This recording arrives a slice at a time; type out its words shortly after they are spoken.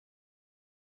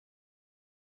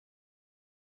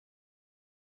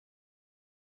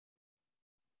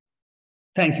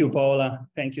Thank you, Paola.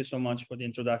 Thank you so much for the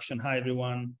introduction. Hi,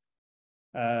 everyone.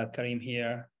 Karim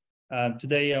here.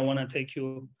 Today, I want to take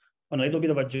you on a little bit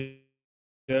of a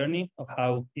journey of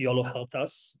how YOLO helped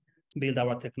us build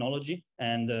our technology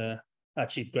and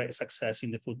achieve great success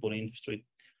in the football industry.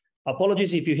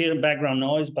 Apologies if you hear background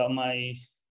noise, but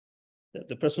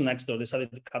the person next door decided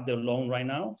to cut their lawn right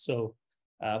now. So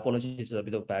apologies for a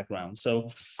bit of background. So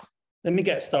let me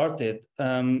get started.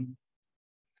 A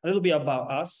little bit about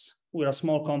us. We're a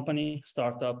small company,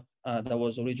 startup that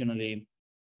was originally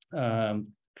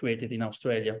created in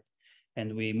Australia,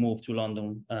 and we moved to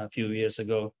London a few years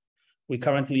ago. We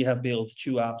currently have built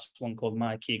two apps, one called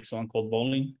MyKicks, one called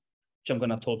BallN, which I'm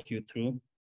going to talk you through.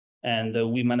 And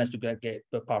we managed to get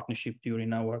a partnership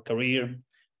during our career.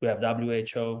 We have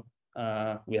WHO,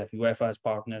 we have UEFA as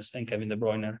partners, and Kevin De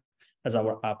Bruyne as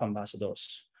our app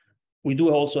ambassadors. We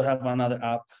do also have another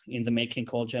app in the making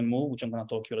called GenMove, which I'm going to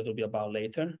talk to you a little bit about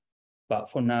later. But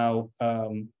for now,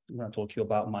 I'm going to talk to you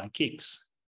about MyKicks.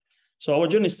 So our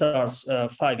journey starts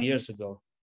 5 years ago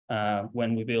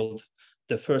when we built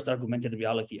the first augmented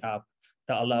reality app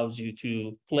that allows you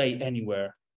to play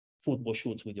anywhere football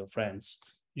shoots with your friends.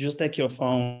 You just take your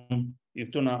phone, you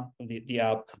turn up the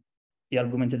app, the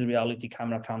augmented reality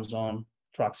camera comes on,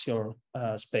 tracks your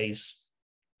space,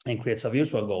 and creates a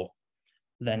virtual goal.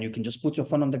 Then you can just put your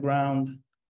phone on the ground,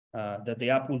 that the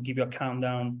app will give you a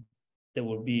countdown. There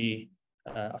will be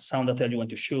a sound that tells you when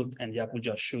to shoot, and the app will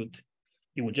just shoot.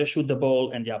 You will just shoot the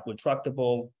ball, and the app will track the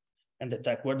ball and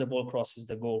detect where the ball crosses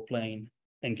the goal plane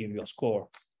and give you a score.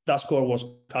 That score was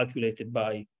calculated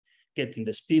by getting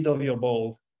the speed of your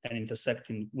ball and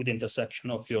intersecting with the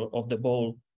intersection of the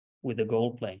ball with the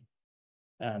goal plane.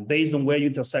 And based on where you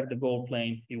intersect the goal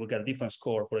plane, you will get a different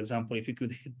score. For example, if you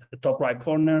could hit the top right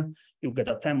corner, you'll get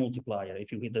a 10 multiplier.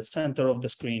 If you hit the center of the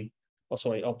screen,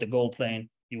 of the goal plane,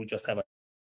 you will just have a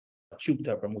 2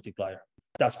 per multiplier.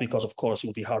 That's because, of course, it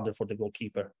will be harder for the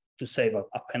goalkeeper to save a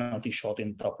penalty shot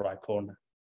in the top right corner.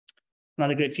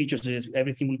 Another great feature is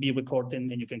everything will be recorded,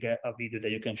 and you can get a video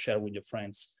that you can share with your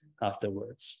friends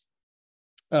afterwards.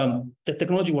 The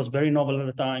technology was very novel at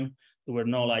the time. There were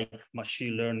no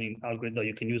machine learning algorithm that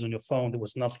you can use on your phone. There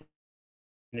was nothing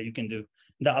that you can do.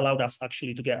 That allowed us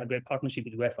actually to get a great partnership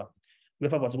with UEFA.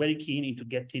 UEFA was very keen into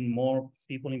getting more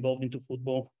people involved into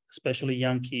football, especially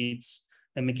young kids,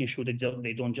 and making sure that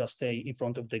they don't just stay in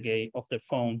front of their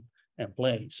phone and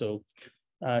play. So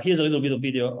here's a little bit of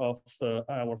video of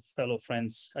our fellow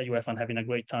friends at UEFA having a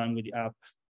great time with the app.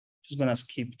 Just gonna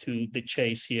skip to the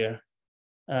chase here.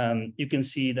 You can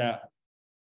see that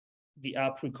the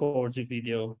app records a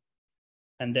video,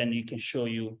 and then you can show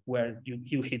you where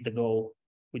you hit the goal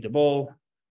with the ball.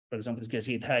 For example, it gets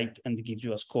hit height and it gives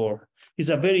you a score. It's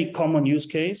a very common use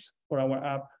case for our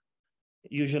app.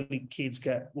 Usually kids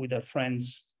get with their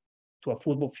friends to a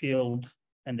football field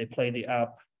and they play the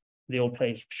app. They all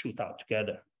play shootout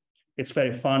together. It's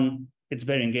very fun. It's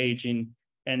very engaging,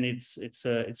 and it's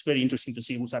very interesting to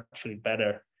see who's actually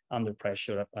better under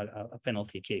pressure at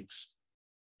penalty kicks.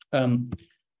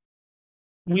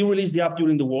 We released the app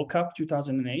during the World Cup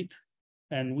 2008,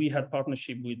 and we had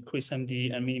partnership with Chris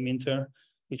MD and Mini Minter,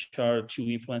 which are two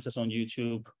influencers on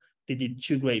YouTube. They did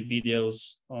two great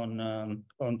videos on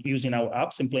using our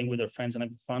apps and playing with their friends and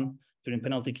having fun during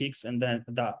penalty kicks, and then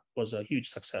that was a huge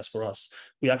success for us.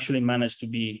 We actually managed to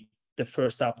be the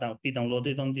first app that we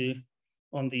downloaded on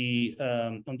the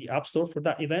App Store for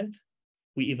that event.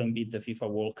 We even beat the FIFA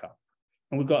World Cup,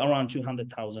 and we got around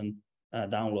 200,000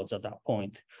 downloads at that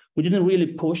point. We didn't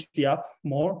really push the app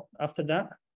more after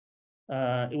that.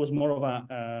 It was more of a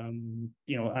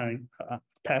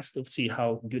test to see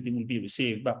how good it would be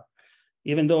received. But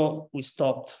even though we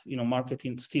stopped,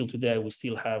 marketing, still today we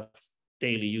still have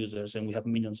daily users, and we have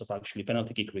millions of actually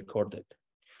penalty kick recorded.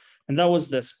 And that was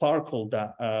the sparkle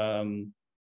that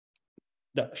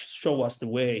showed us the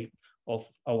way of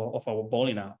our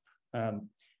BallN app.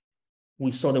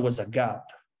 We saw there was a gap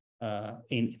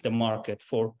in the market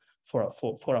for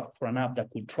an app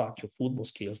that could track your football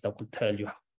skills, that could tell you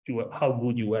how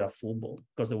good you were at football,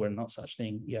 because there were no such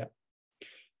thing yet.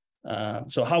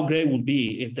 So how great would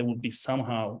be if there would be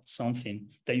somehow something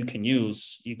that you can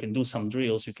use. You can do some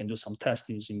drills, you can do some tests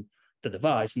using the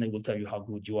device, and they will tell you how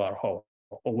good you are, or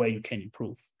where you can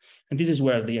improve. And this is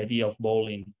where the idea of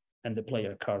BallN and the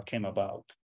player card came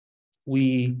about.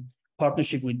 We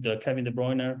partnership with Kevin De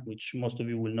Bruyne, which most of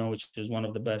you will know, which is one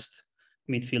of the best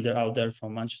midfielder out there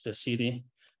from Manchester City,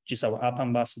 which is our app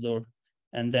ambassador.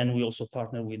 And then we also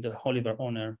partner with Oliver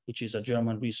Honor, which is a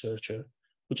German researcher,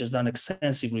 which has done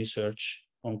extensive research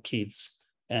on kids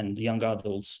and young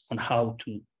adults on how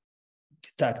to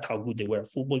detect how good they were at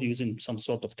football using some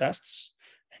sort of tests.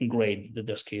 and grade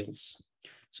their skills.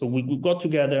 So we got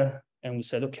together and we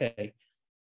said, okay,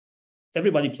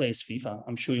 everybody plays FIFA.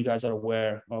 I'm sure you guys are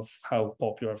aware of how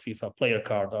popular FIFA player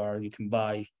cards are. You can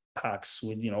buy packs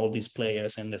with all these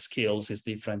players, and the skills is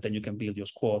different, and you can build your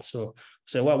squad. So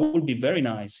well, it would be very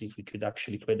nice if we could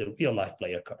actually create a real life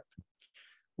player card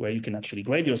where you can actually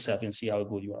grade yourself and see how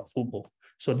good you are at football.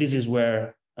 So this is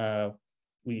where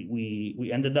we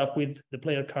ended up with the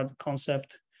player card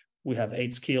concept. We have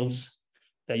 8 skills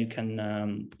that you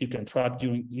can track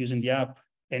using the app,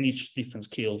 and each different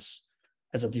skills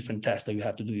has a different test that you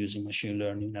have to do using machine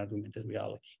learning and augmented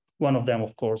reality. One of them,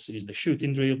 of course, is the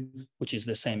shooting drill, which is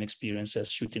the same experience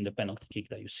as shooting the penalty kick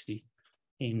that you see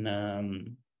in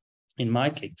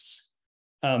MyKicks.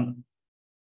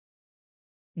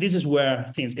 This is where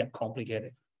things get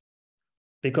complicated,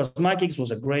 because MyKicks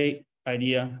was a great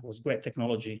idea, was great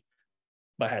technology,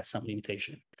 but had some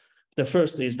limitation. The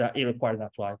first is that it required a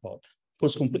tripod.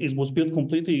 It was built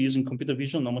completely using computer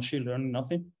vision, no machine learning,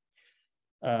 nothing.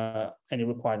 And it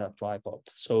required a tripod.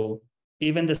 So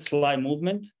even the slight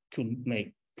movement could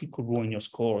ruin your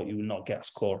score. You would not get a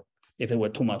score if there were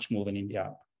too much movement in the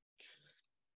app.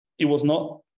 It was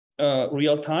not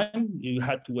real time. You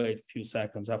had to wait a few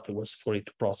seconds afterwards for it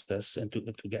to process and to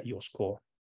get your score.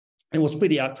 It was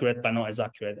pretty accurate, but not as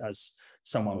accurate as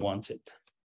someone wanted.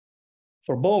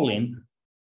 For BallN,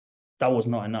 that was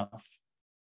not enough.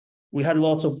 We had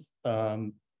lots of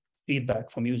feedback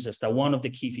from users that one of the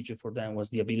key features for them was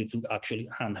the ability to actually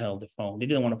handheld the phone. They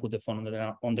didn't want to put the phone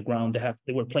on the ground.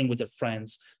 They were playing with their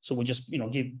friends, so we just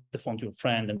give the phone to a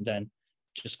friend and then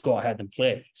just go ahead and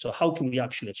play. So how can we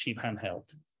actually achieve handheld?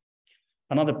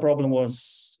 Another problem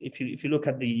was if you look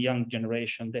at the young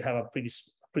generation, they have a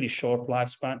pretty short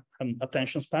lifespan,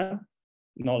 attention span,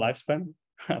 no lifespan,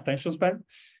 attention span.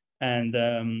 And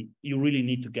you really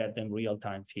need to get them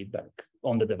real-time feedback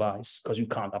on the device, because you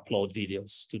can't upload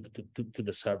videos to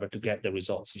the server to get the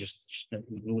results. It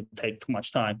would take too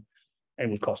much time and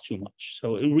it would cost too much.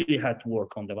 So it really had to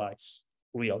work on device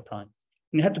real-time.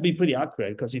 And it had to be pretty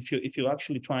accurate, because if you're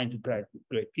actually trying to grade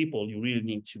people, you really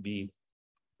need to be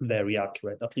very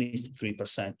accurate, at least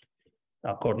 3%,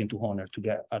 according to Honor, to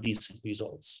get a decent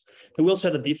results. And we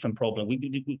also had a different problem.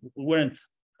 We weren't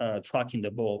tracking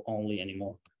the ball only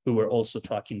anymore. We were also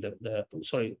tracking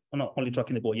not only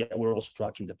tracking the ball, we're also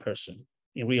tracking the person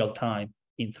in real time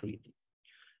in 3D.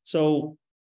 So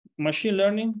machine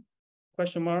learning,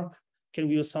 question mark, can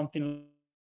we use something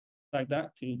like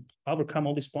that to overcome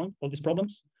all these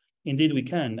problems? Indeed we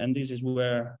can. And this is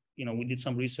where, we did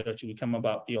some research, we came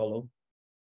about YOLO.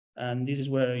 And this is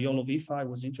where YOLOv5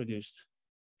 was introduced.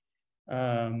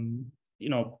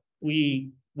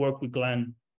 We work with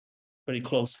Glenn very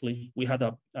closely. We had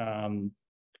a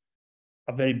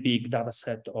very big data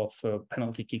set of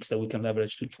penalty kicks that we can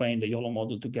leverage to train the YOLO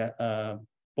model to get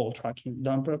ball tracking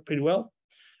done pretty well.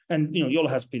 And YOLO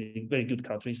has very good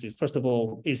characteristics. First of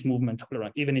all, is movement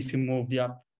tolerant. Even if you move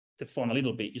the phone a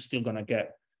little bit, you're still gonna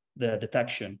get the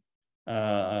detection.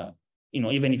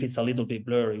 Even if it's a little bit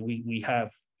blurry, we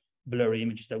have blurry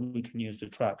images that we can use to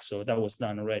track. So that was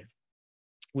done already.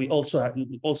 We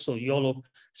also YOLO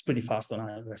is pretty fast on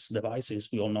iOS devices.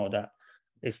 We all know that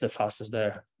it's the fastest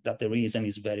that there is, and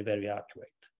is very, very accurate.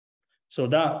 So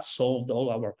that solved all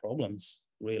our problems,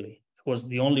 really. It was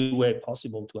the only way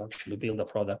possible to actually build a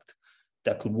product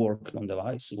that could work on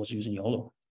device. It was using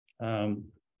YOLO.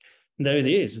 There it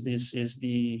is. This is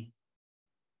the,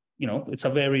 it's a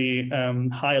very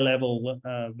high level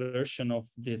version of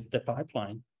the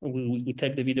pipeline. We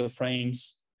take the video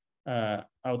frames out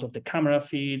of the camera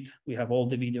feed. We have all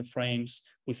the video frames.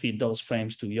 We feed those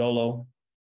frames to YOLO.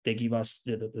 They give us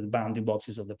the bounding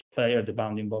boxes of the player, the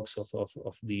bounding box of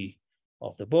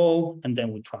the ball, and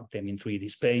then we track them in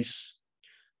 3D space.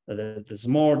 There's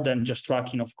more than just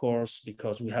tracking, of course,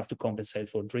 because we have to compensate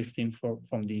for drifting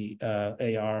from the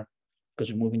AR, because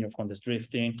you're moving your phone that's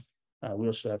drifting. We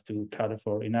also have to cater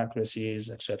for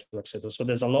inaccuracies, etc., etc. So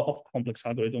there's a lot of complex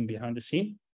algorithm behind the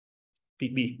scene,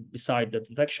 beside the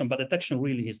detection. But detection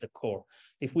really is the core.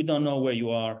 If we don't know where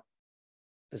you are,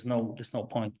 there's no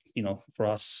point, for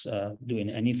us doing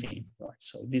anything, right?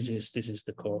 So this is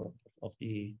the core of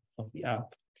the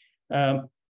app. I'm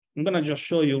gonna just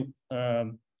show you a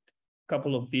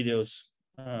couple of videos,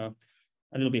 a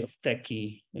little bit of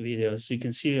techie videos. You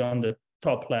can see on the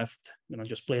top left,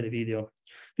 just play the video.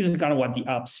 This is kind of what the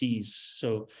app sees.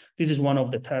 So this is one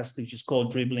of the tests, which is called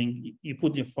dribbling. You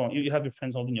put your phone, you have your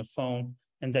friends holding your phone,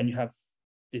 and then you have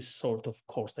this sort of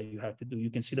course that you have to do. You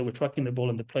can see that we're tracking the ball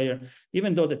and the player.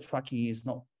 Even though the tracking is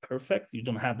not perfect, you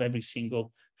don't have every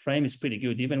single frame is pretty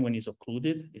good. Even when it's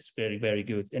occluded, it's very, very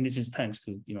good. And this is thanks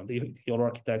to the YOLO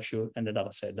architecture and the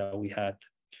data set that we had.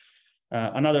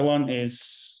 Another one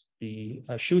is the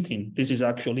shooting. This is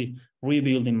actually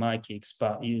rebuilding MyKicks,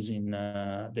 but using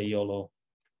the YOLO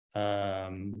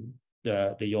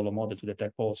the YOLO model to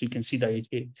detect balls. So you can see that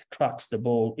it tracks the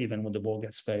ball even when the ball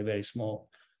gets very, very small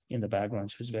in the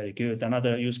background. So it's very good.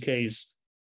 Another use case,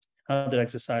 another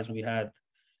exercise we had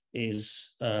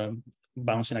is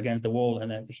bouncing against the wall.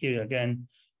 And then here again,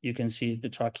 you can see the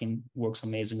tracking works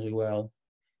amazingly well.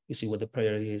 You see what the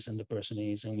player is and the person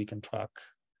is, and we can track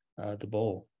the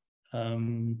ball. I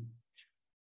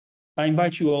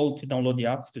invite you all to download the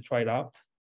app to try it out.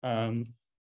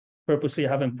 Purposely, I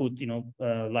haven't put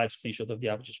live screenshot of the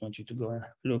app. Just want you to go and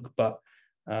look. But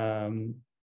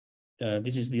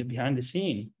this is the behind the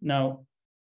scene. Now,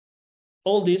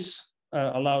 all this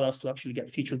allowed us to actually get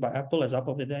featured by Apple as App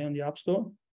of the Day on the App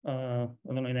Store. I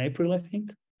don't know, in April, I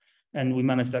think, and we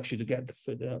managed actually to get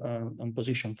on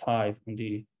position 5 on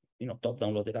the top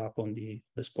downloaded app on the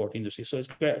sport industry. So it's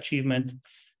a great achievement.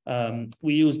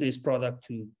 We use this product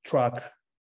to track,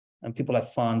 and people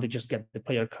have fun. They just get the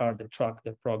player card, they track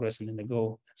their progress, and then they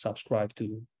go subscribe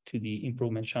to the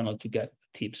improvement channel to get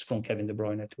tips from Kevin De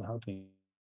Bruyne to how to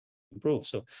improve.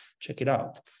 So check it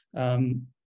out.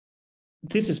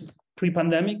 This is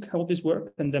pre-pandemic, how this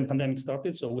worked, and then pandemic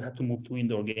started, so we had to move to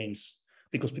indoor games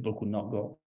because people could not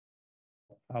go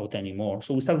out anymore.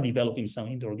 So we started developing some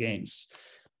indoor games.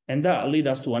 And that led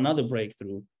us to another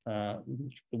breakthrough,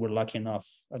 which we were lucky enough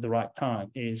at the right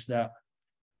time, is that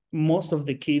most of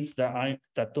the kids that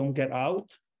don't get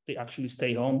out, they actually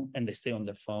stay home and they stay on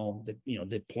their phone.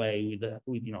 They play with I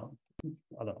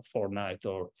don't know, Fortnite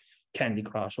or Candy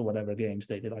Crush or whatever games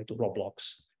they like to.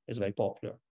 Roblox is very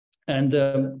popular. And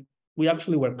we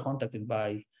actually were contacted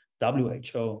by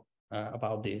WHO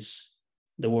about this,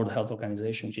 the World Health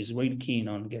Organization, which is really keen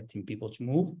on getting people to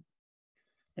move,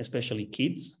 especially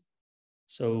kids.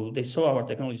 So they saw our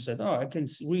technology, said, "Oh, I can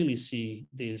really see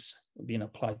this being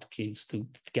applied to kids to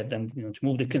get them, to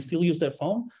move. They can still use their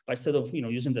phone, but instead of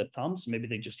using their thumbs, maybe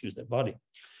they just use their body."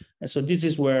 And so this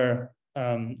is where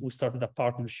we started a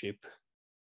partnership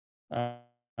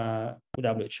with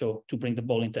WHO to bring the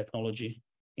BallN technology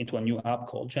into a new app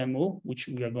called Gemmove, which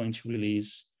we are going to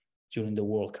release during the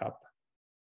World Cup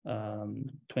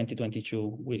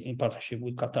 2022 in partnership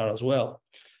with Qatar as well.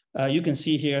 You can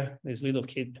see here this little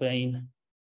kid playing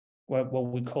what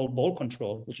we call ball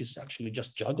control, which is actually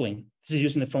just juggling. This is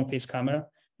using the front face camera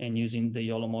and using the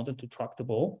YOLO model to track the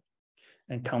ball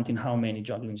and counting how many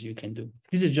jugglings you can do.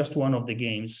 This is just one of the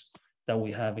games that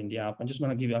we have in the app. I'm just going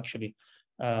to give you actually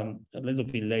a little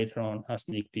bit later on a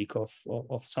sneak peek of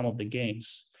some of the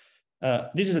games.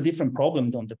 This is a different problem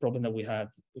than the problem that we had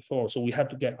before. So we had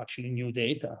to get actually new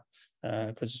data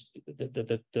because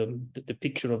the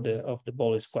picture of the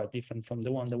ball is quite different from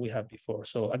the one that we had before.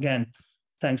 So again,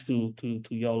 thanks to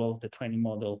YOLO, the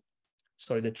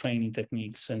training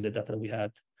techniques and the data we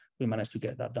had, we managed to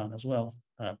get that done as well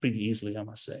pretty easily, I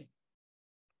must say.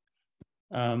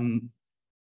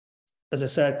 As I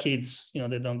said, kids,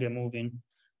 they don't get moving.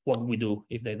 What do we do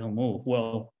if they don't move?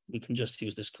 Well, we can just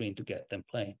use the screen to get them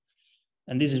playing.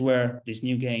 And this is where these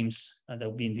new games that are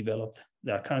being developed,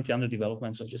 they are currently under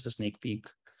development, so just a sneak peek,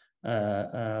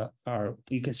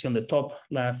 you can see on the top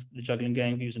left, the juggling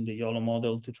game using the YOLO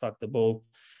model to track the ball.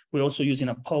 We're also using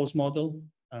a pose model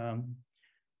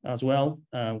as well,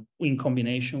 in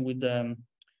combination with the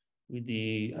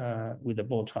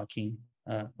ball tracking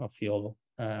of YOLO.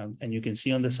 And you can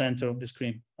see on the center of the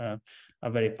screen a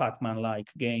very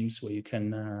Pac-Man-like games where you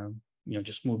can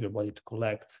just move your body to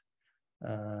collect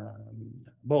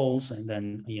balls, and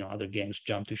then other games,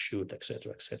 jump to shoot,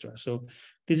 etc., etc. So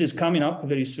this is coming up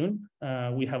very soon.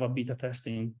 We have a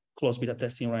closed beta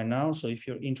testing right now. So if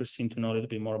you're interested to know a little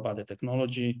bit more about the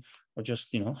technology or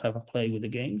just have a play with the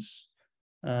games,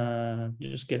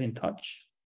 just get in touch.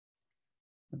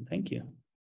 And thank you.